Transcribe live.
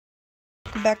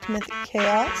welcome back to Mythic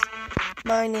Chaos.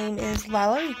 My name is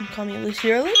Lila, you can call me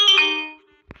Lucy Early.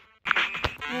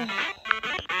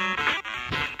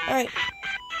 Alright,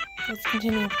 let's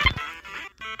continue.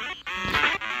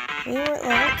 We were at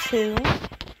level 2.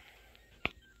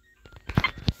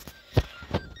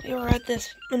 We were at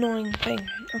this annoying thing.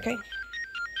 Okay.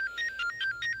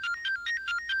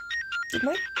 Did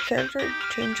my character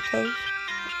change clothes?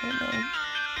 I don't know.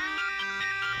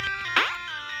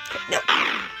 Okay, no!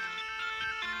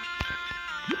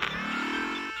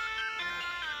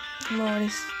 I'm already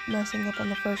messing up on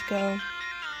the first go.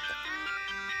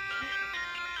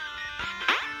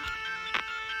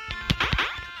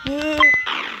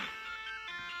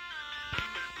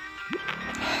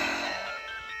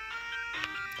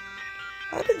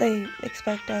 How did they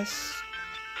expect us?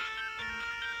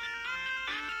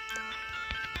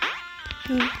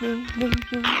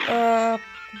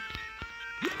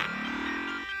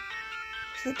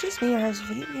 Is it just me, or has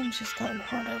video games just gotten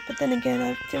harder? But then again,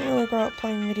 I didn't really grow up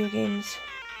playing video games.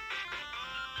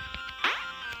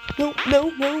 No.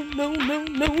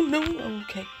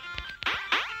 Okay.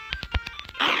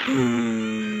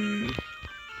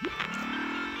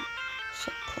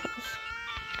 So close.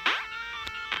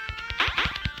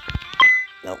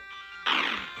 Nope.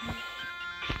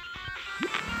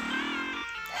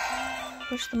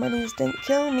 Wish the monies didn't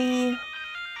kill me.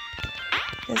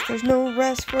 Guess there's no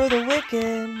rest for the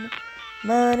wicked.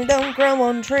 Money don't grow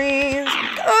on trees.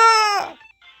 Ah!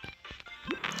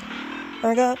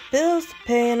 I got bills to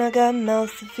pay and I got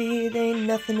mouths to feed. Ain't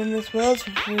nothing in this world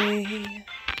for free.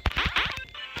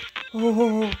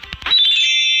 Oh.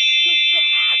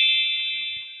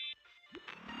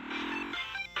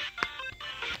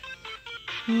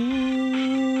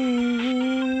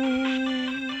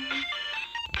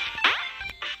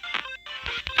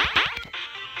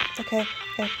 Okay.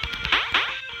 No!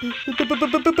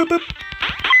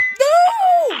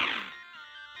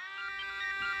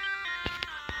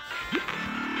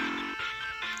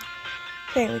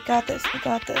 Okay, we got this. Okay, we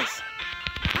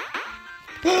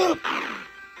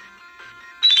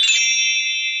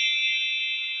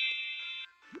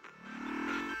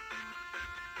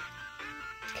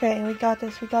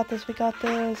got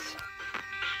this.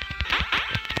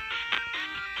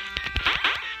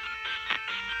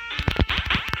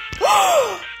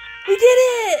 We did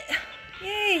it!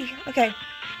 Yay! Okay.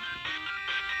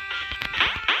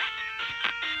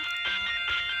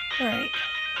 Alright.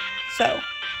 So,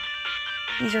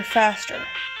 these are faster. I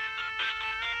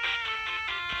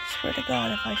swear to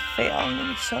God, if I fail, I'm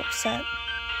gonna be so upset.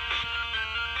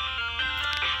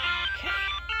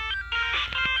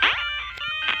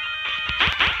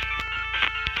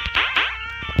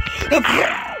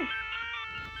 Okay.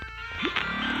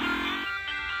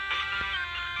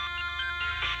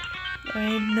 There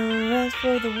ain't no rest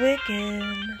for the wicked.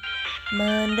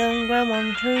 Mine don't grow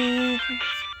on trees.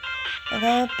 I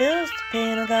got bills to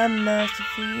pay and I got mouths to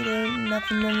feed. Ain't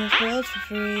nothing in this world for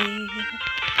free.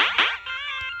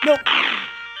 No.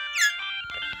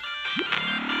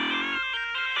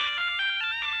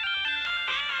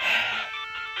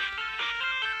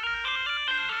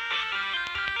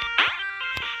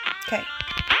 Okay.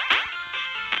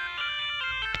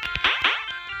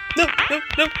 No.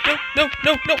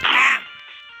 Ah!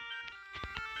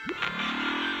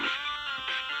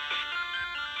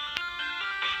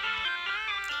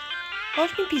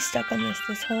 Watch me be stuck on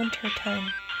this whole entire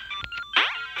time.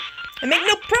 I make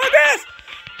no progress!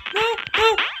 No!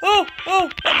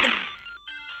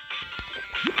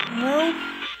 No.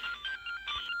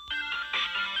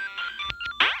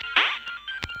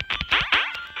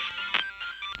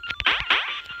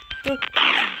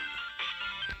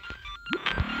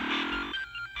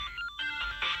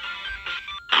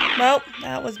 Well,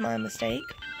 that was my mistake.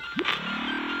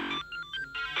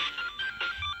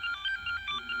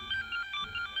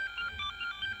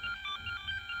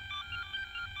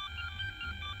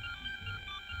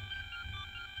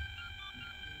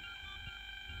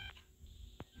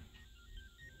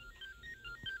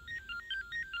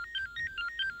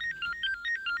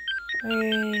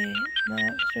 Great,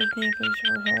 Master's neighbors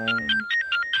were home.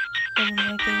 Wasn't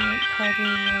like they went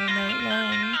partying all night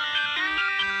long.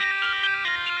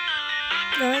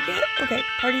 No, I get it. Okay,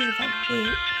 parties are fun.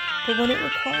 Wait, but when it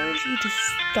requires you to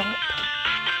stop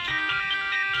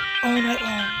all night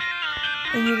long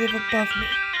and you live above me,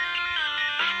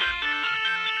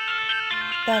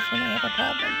 that's when I have a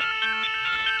problem.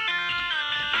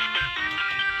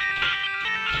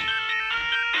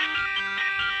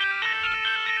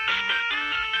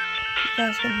 You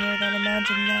guys can hear that.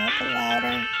 Imagine that, but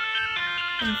louder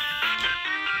and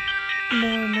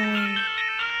more annoying.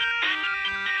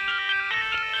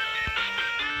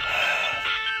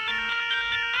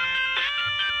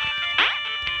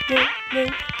 no.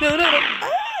 Ah!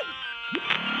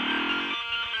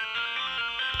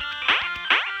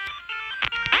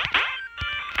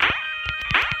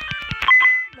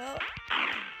 Well,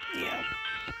 yeah.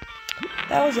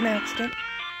 That was an accident.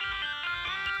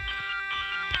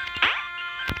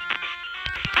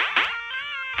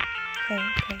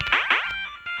 Okay.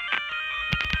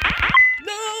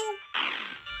 No!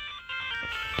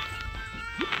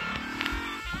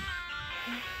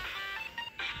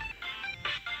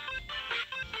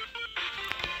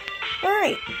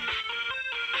 Alright.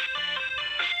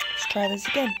 Let's try this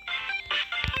again.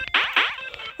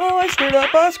 Oh, I screwed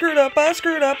up.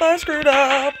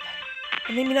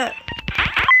 Or maybe not.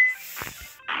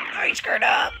 I screwed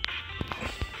up.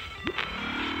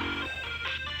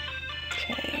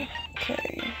 Okay.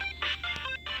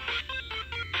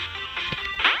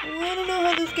 I don't know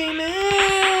how this game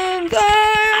ends.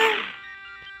 Ah!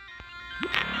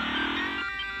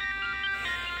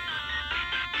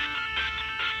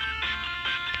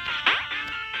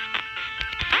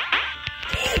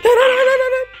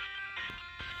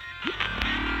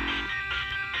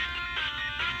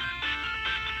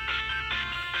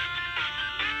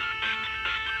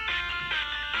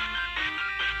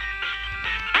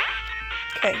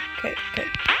 No. Okay.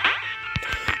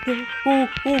 Ooh.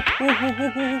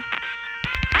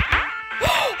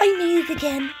 I made it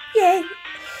again. Yay.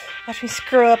 Watch me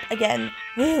screw up again.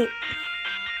 Woo.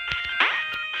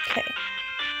 Okay.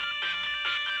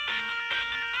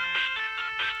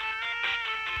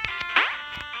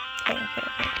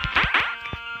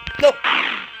 Nope.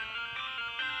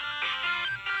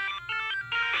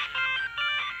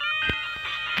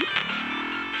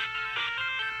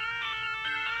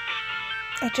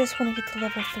 I just want to get to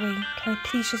level 3. Can I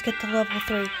please just get to level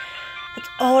 3? That's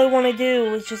all I want to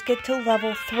do is just get to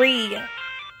level 3.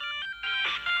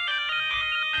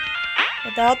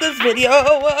 Without this video,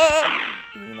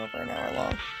 being over an hour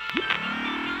long.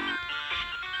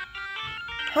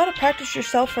 How to practice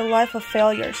yourself for life of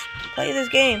failures. Play this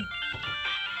game.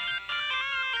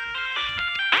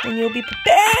 And you'll be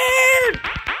prepared!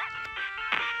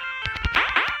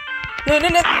 No.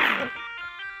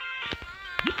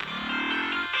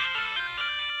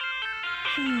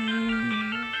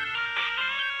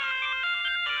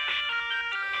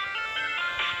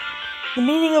 The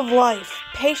meaning of life.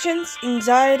 Patience,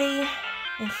 anxiety,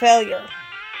 and failure.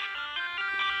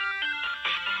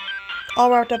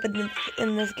 All wrapped up in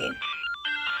this game.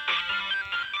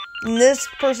 In this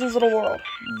person's little world.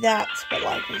 That's what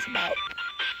life is about.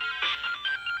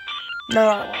 Not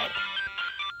our world.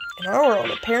 In our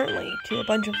world, apparently, to a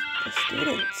bunch of the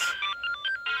students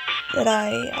that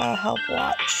I help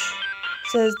watch,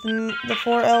 says the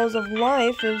 4 L's of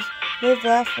life is live,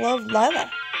 laugh, love, lather.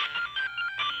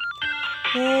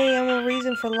 Yay, I'm a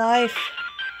reason for life.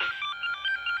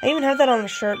 I even have that on a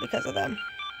shirt because of them.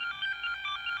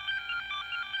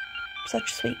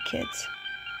 Such sweet kids.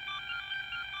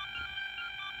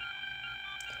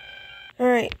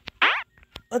 Alright.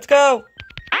 Let's go.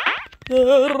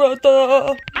 Ooh,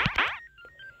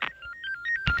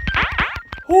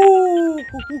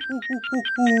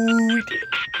 we did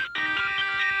it.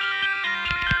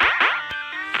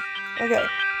 Okay.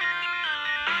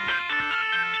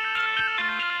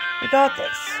 We got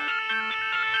this.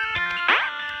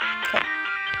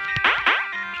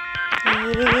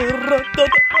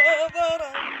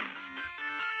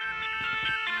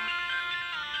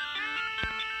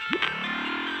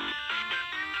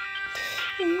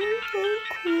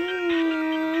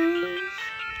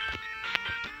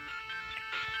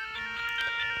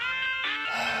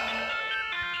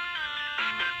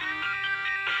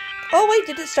 Oh wait,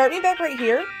 did it start me back right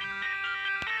here?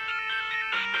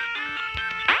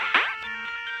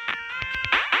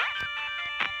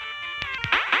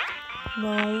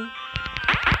 No.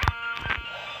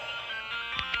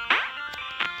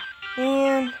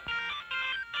 Man.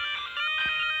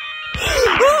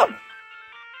 Oh!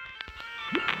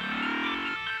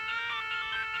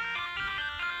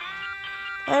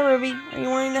 Hi, Ruby. Are you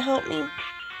wanting to help me?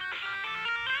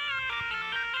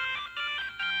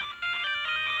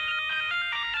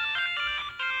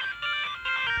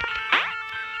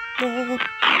 No.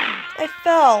 I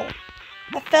fell.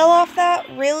 I fell off that?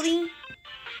 Really?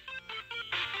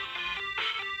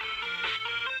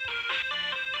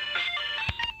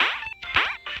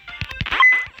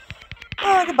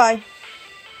 Oh, goodbye.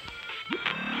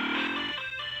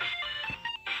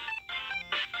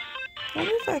 I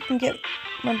wonder if I can get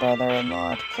my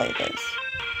brother-in-law to play this.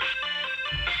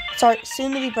 Sorry,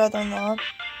 soon-to-be brother-in-law.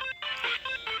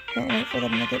 Can't wait for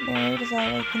them to get married. Is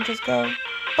that way I can just go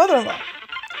brother-in-law?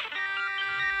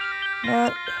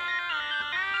 Not.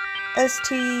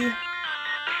 STBBAL.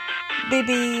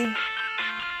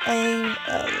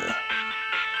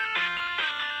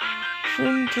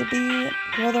 Soon to be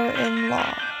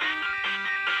brother-in-law.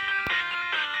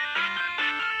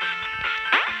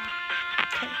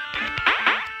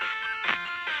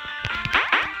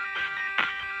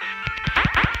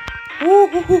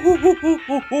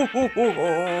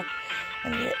 I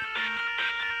did it.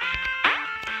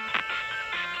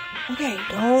 Okay,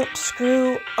 don't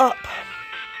screw up.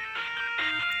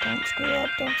 Don't screw up,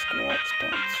 don't screw up,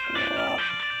 don't screw up.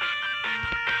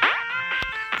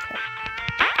 Okay.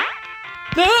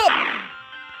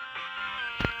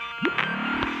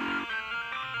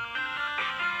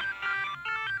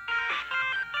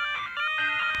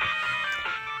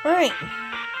 Alright.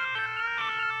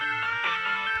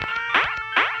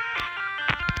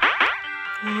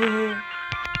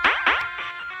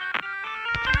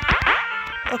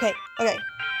 Okay, okay.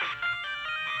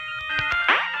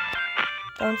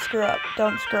 Don't screw up,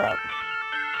 don't screw up.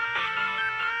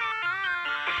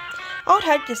 I would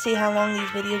like to see how long these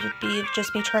videos would be of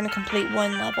just me trying to complete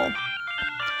one level.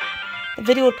 The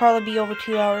video would probably be over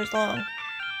 2 hours long.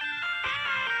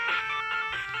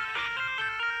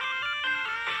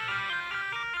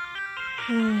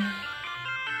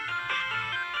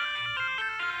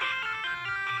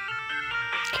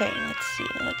 Okay, let's see.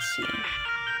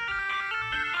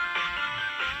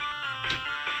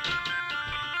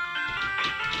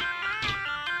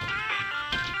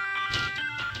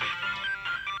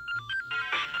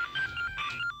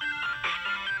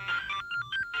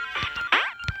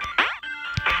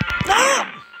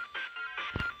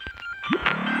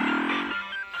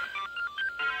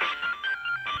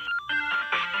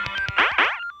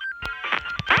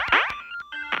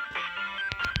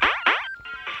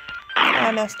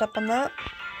 I messed up on that.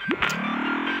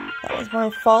 That was my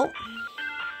fault.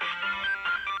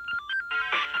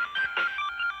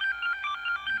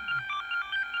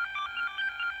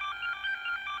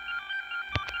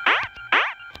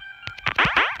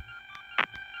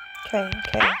 Okay.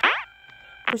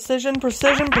 Precision.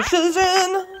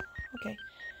 Okay.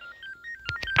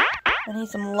 I need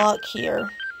some luck here.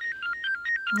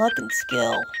 Luck and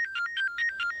skill.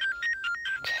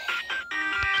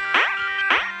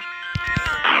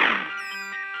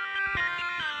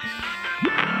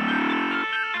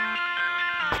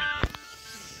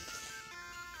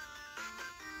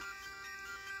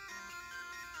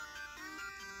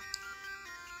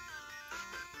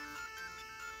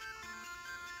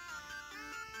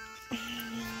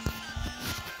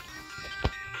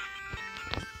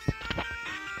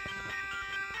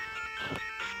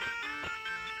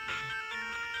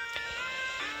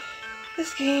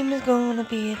 This game is gonna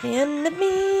be the end of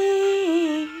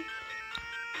me.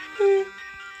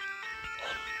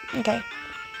 Okay.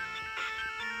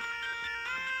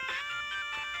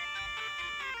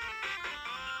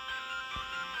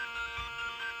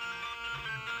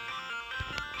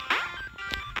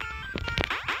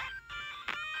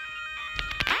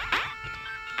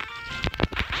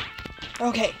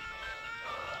 Okay.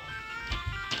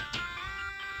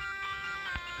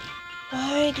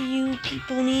 Why do you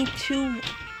people need to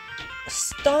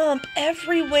stomp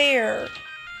everywhere?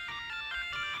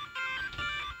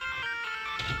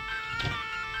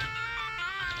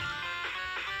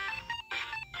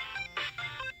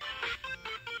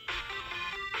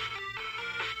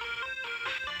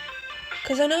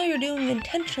 Because I know you're doing it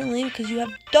intentionally because you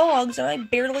have dogs and I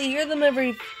barely hear them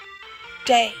every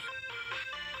day.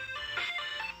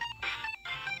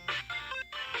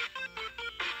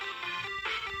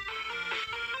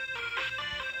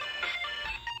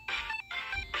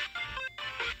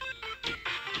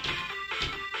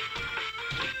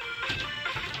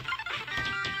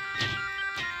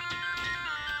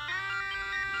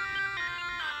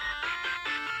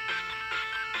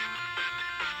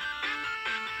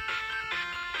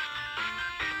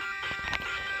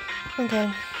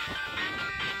 Okay.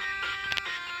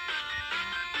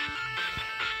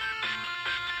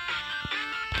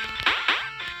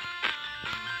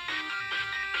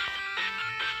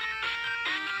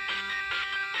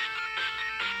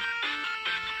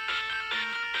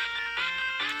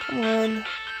 Come on.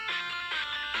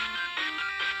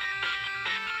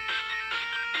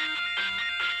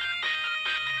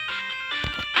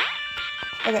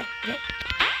 Okay.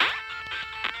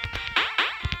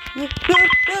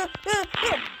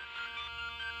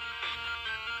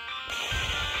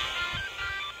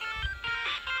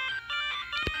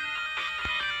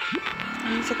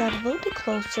 I got a little bit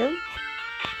closer.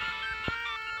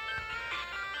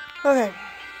 Okay.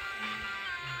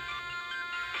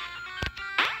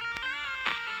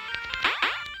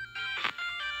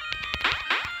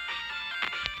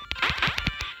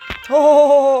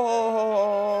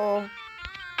 Oh.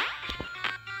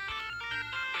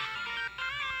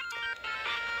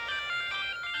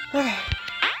 Okay.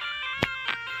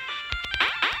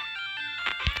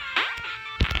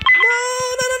 No.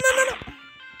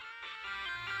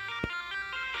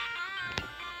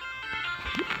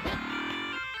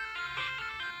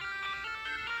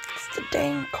 It's the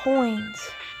dang coins.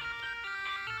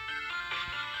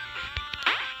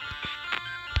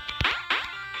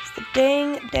 It's the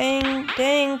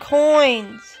dang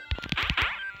coins.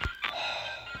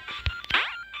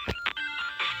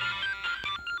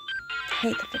 I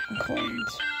hate the freaking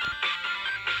coins.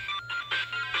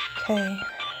 Okay.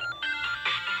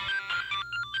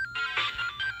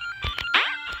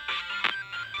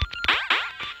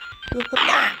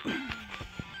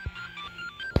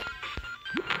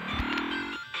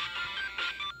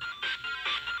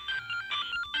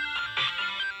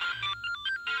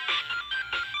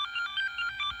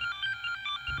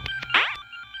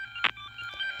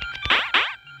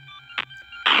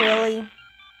 Really?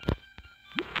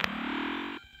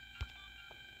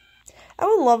 I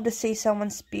would love to see someone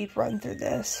speed run through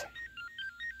this.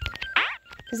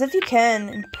 Because if you can,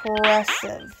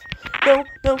 impressive. No.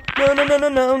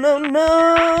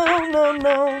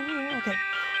 Okay.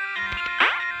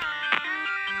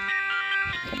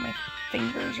 My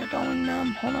fingers are going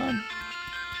numb. Hold on.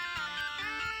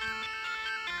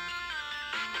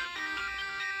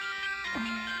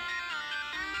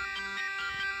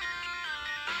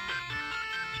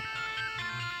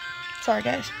 Sorry,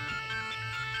 guys.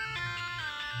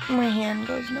 My hand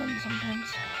goes numb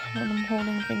sometimes when I'm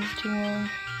holding things too long.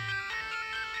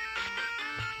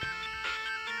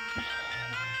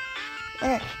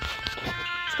 Okay.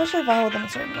 Especially if I hold them a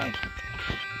certain way.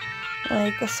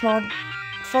 Like a small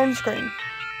phone screen.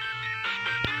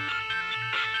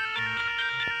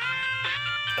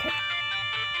 Okay.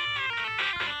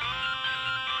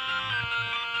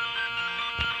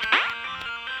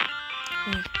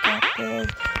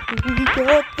 We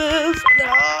got this. No!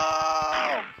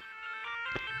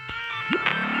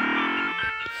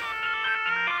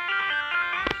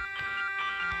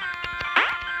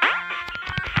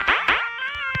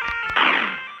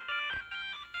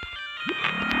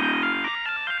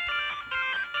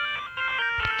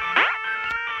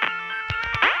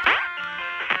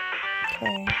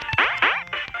 Okay.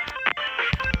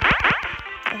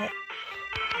 Okay.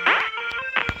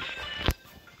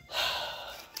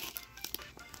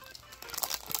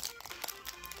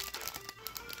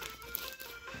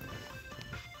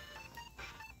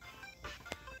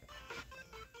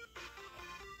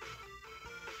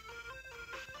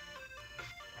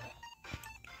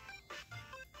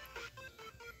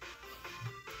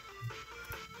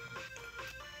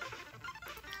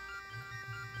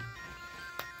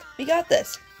 We got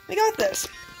this. We got this.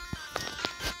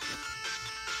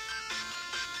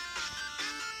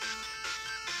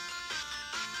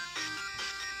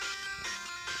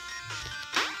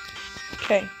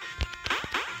 Okay.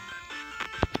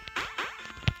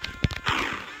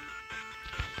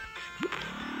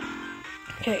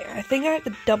 Okay, I think I have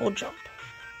to double jump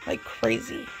like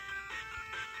crazy.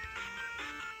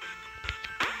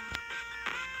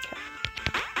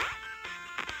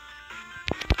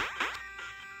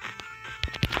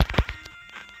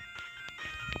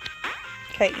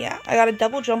 Okay, yeah, I gotta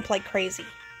double jump like crazy.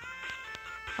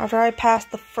 After I pass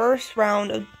the first round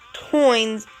of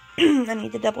coins, I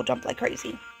need to double jump like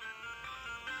crazy.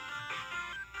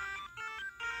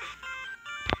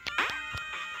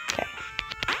 Okay.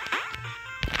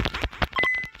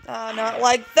 Not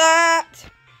like that!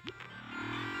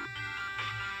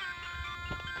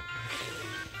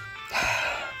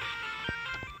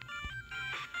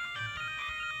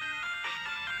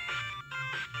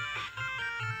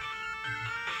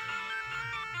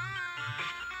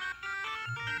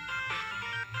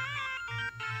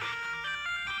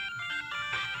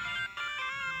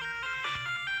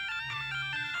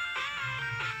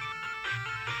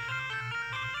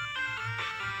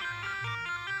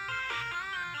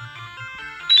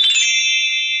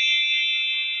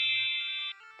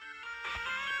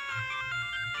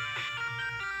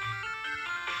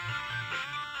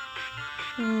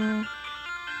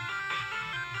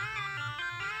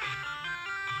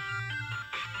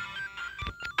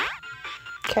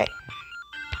 Okay.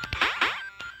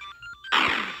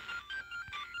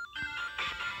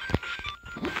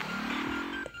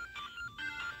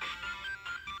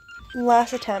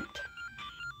 Last attempt.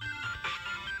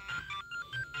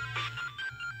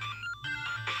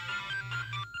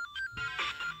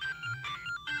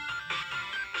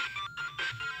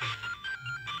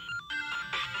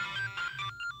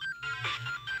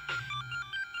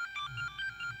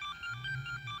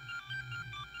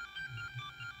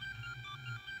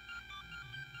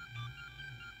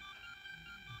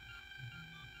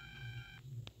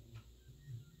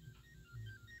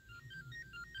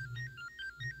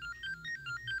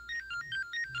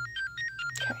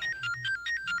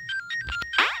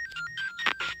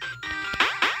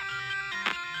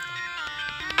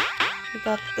 We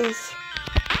got this.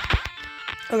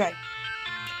 Okay.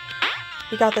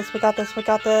 We got this, we got this, we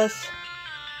got this.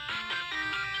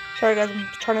 Sorry guys, I'm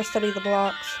trying to study the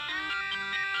blocks.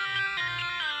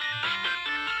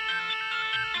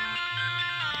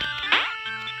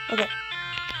 Okay.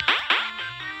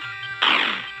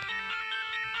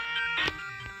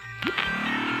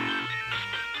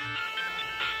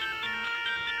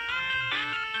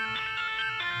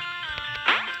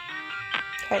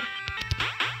 Okay.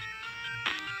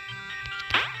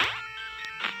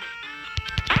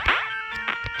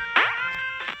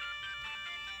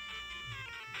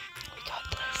 We got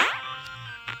this.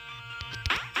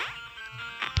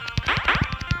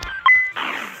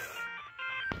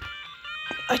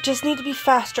 I just need to be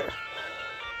faster.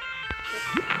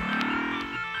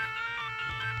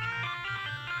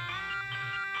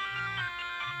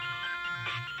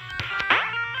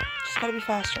 Just gotta be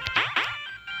faster.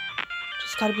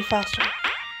 Just gotta be faster.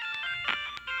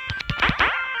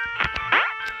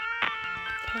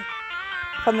 Okay.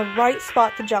 Find the right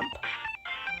spot to jump.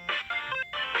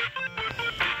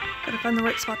 Gotta find the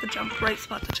right spot to jump. Right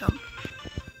spot to jump.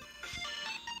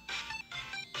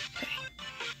 Okay.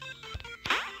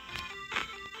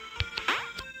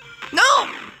 No!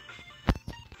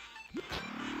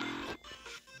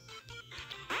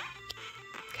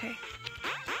 Okay.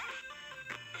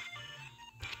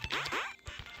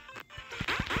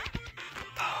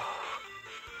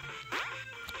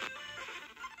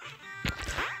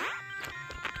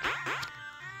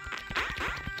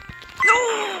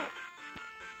 No!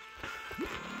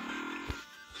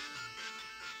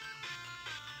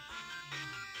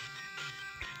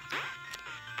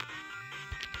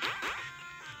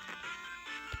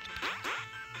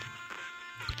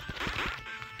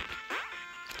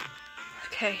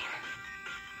 Okay.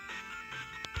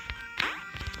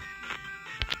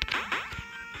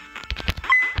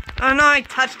 Oh no, I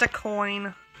touched a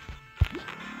coin.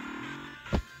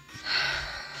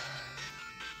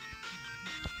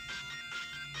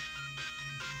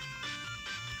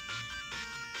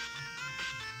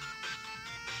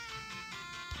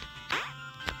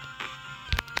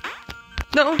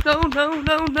 No, no, no,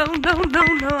 no, no, no, no,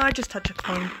 no, I just touched a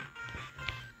coin.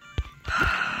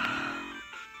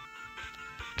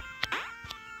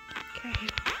 Okay.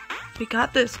 We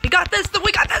got this, we got this,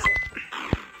 we got this!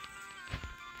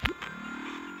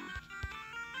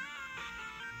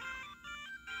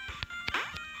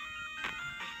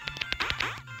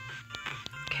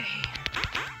 Okay.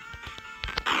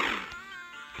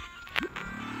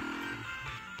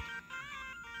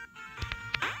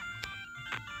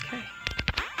 Okay.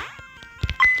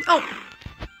 Oh!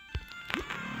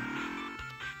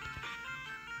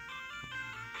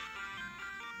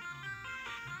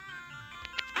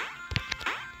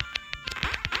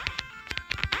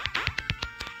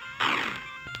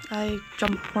 I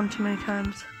jumped one too many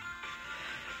times.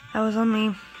 That was on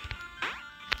me.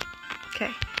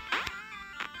 Okay.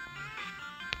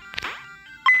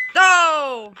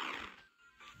 No!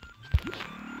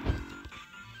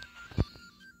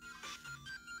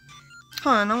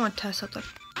 Hold on, I want to test something.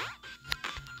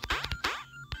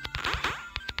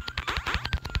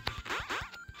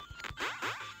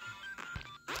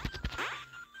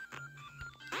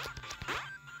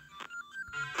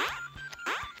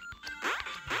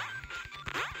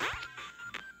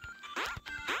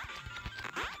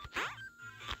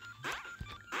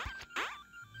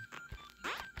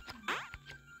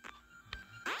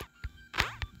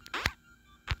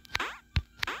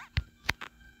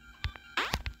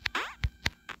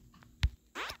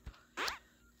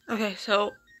 Okay,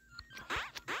 so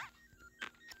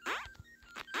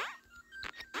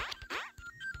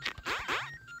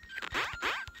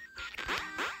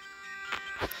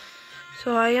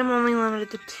I am only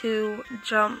limited to 2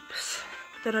 jumps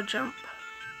within a jump.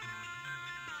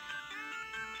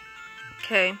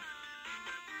 Okay.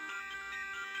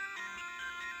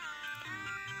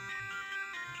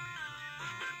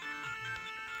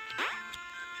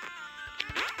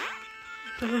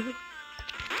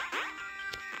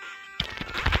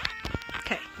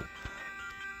 Okay.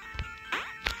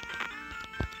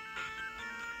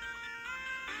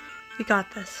 We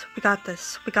got this. We got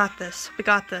this. We got this. We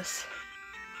got this.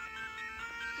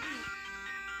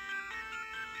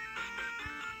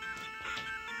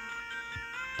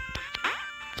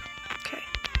 Okay.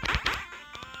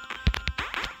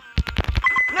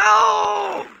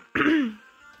 No!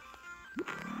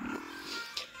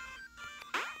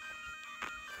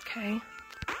 Okay.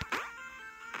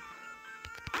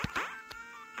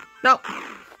 No.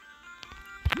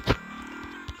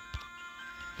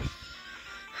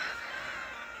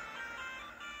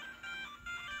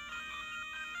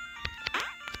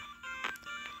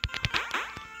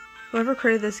 Whoever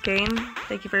created this game,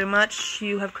 thank you very much.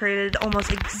 You have created almost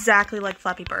exactly like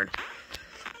Flappy Bird.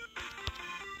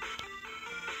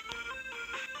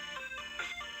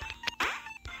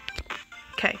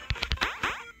 Okay.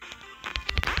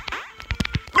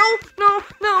 No, no,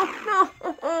 no,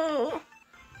 no.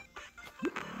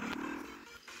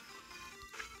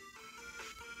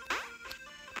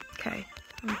 Okay,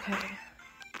 okay.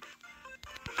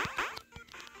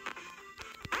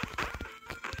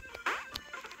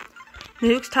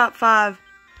 Nuke's top 5.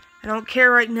 I don't care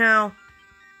right now.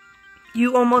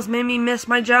 You almost made me miss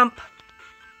my jump.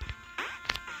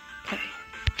 Okay.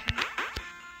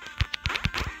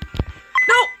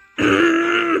 No!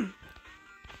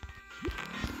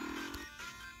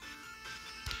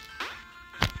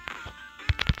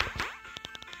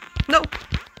 No!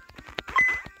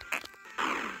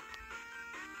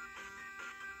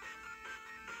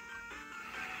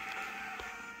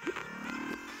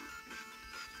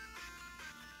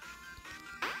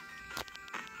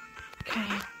 Okay.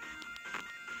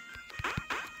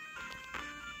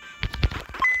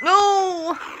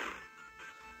 No!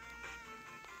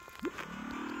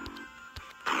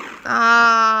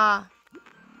 Ah.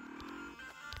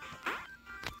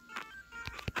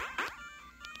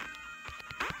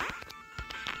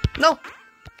 No.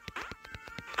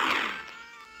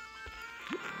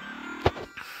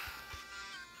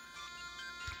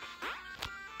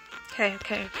 Okay.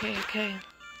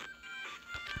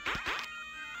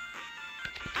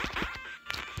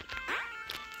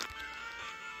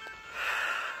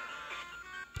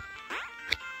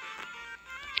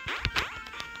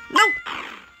 No!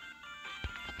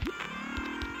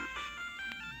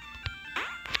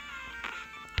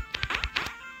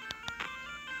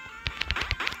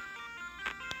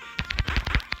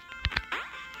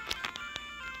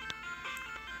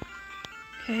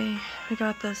 Okay, we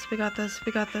got this.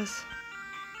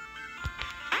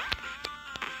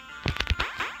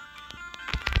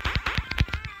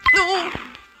 No!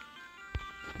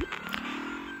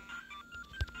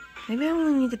 Maybe I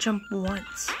only need to jump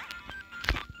once.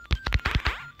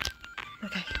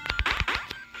 Okay.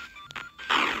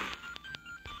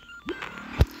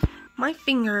 My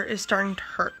finger is starting to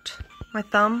hurt. My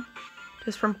thumb,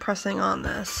 just from pressing on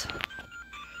this.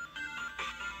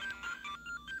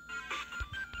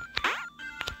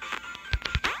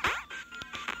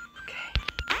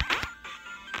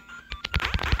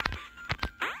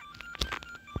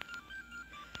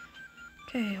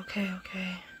 Okay.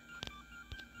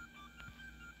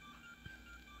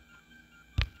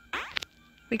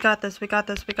 We got this. I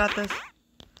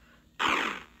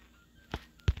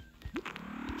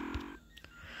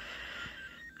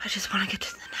just want to get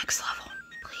to the next level,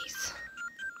 please.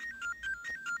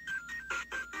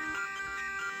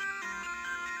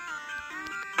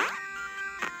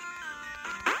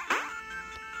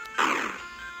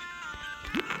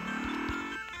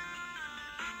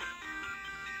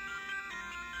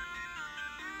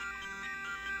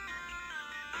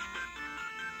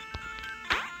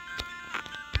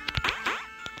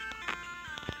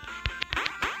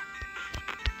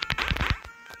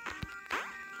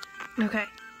 Okay.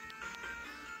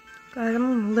 Guys,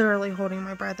 I'm literally holding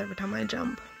my breath every time I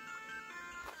jump.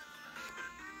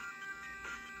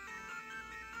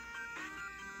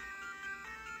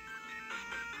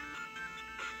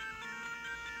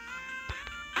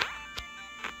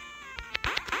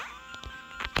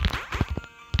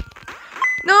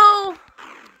 No!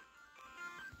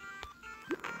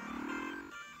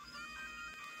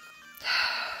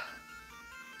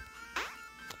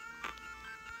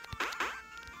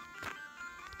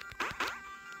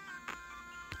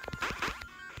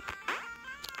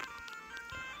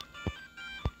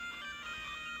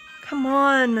 Come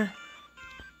on.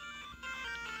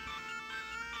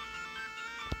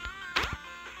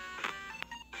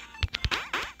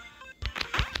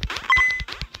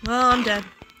 Well, I'm dead.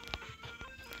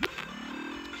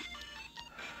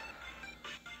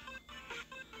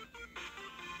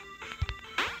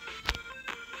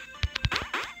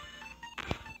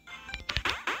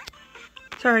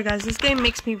 Sorry guys, this game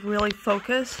makes me really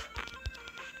focus.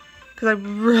 Because I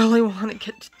really want to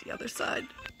get to the other side.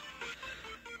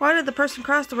 Why did the person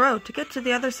cross the road? To get to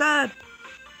the other side.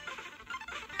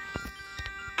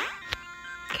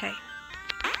 Okay.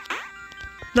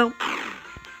 Nope.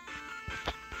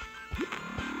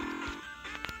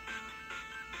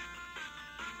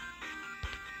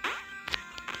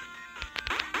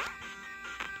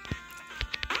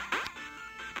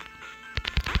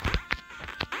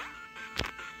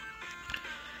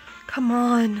 Come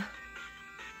on.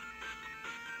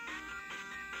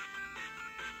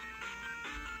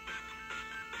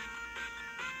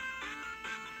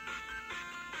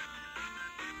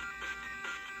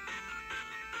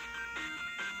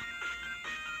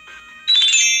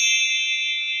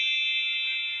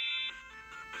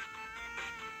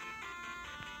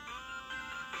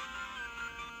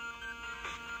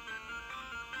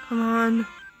 Come on.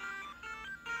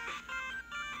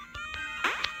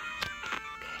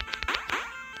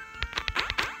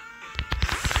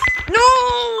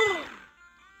 No!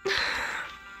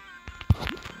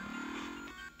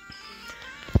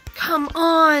 Come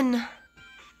on.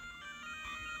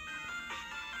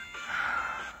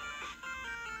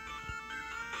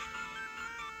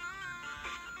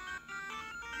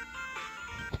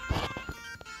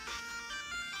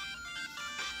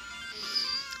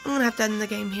 I'm gonna have to end the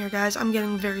game here, guys. I'm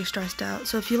getting very stressed out.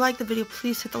 So if you like the video,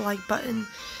 please hit the like button.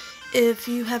 If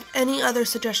you have any other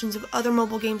suggestions of other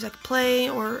mobile games I could play,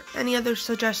 or any other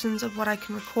suggestions of what I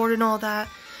can record and all that,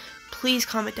 please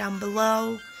comment down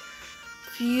below.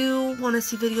 If you want to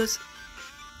see videos,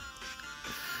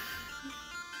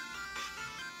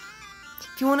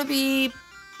 if you want to be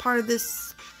part of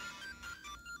this,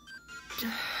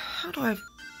 how do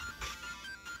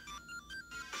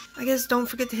I guess don't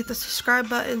forget to hit the subscribe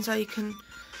button so you can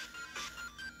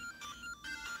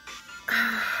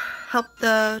help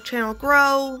the channel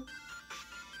grow.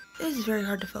 It is very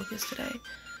hard to focus today.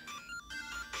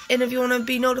 And if you want to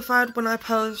be notified when I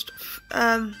post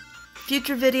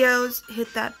future videos,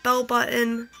 hit that bell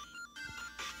button.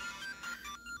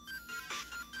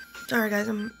 Sorry guys,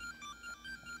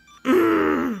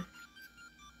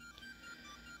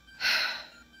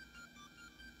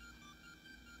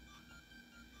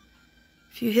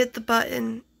 If you hit the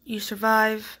button, you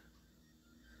survive.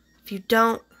 If you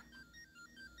don't,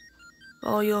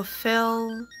 well, you'll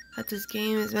fail at this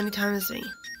game as many times as me.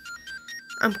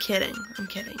 I'm kidding.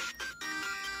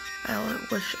 I don't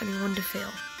wish anyone to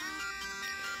fail,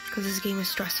 because this game is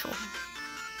stressful.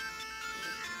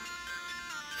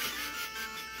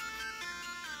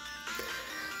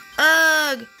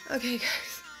 Ugh! Okay, guys.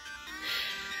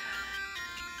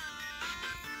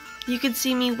 You can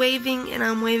see me waving, and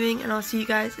I'm waving, and I'll see you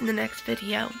guys in the next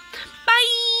video.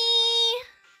 Bye!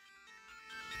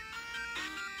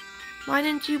 Why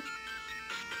didn't you...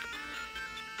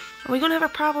 Are we gonna have a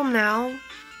problem now?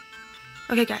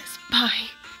 Okay, guys. Bye.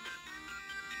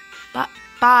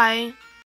 Bye.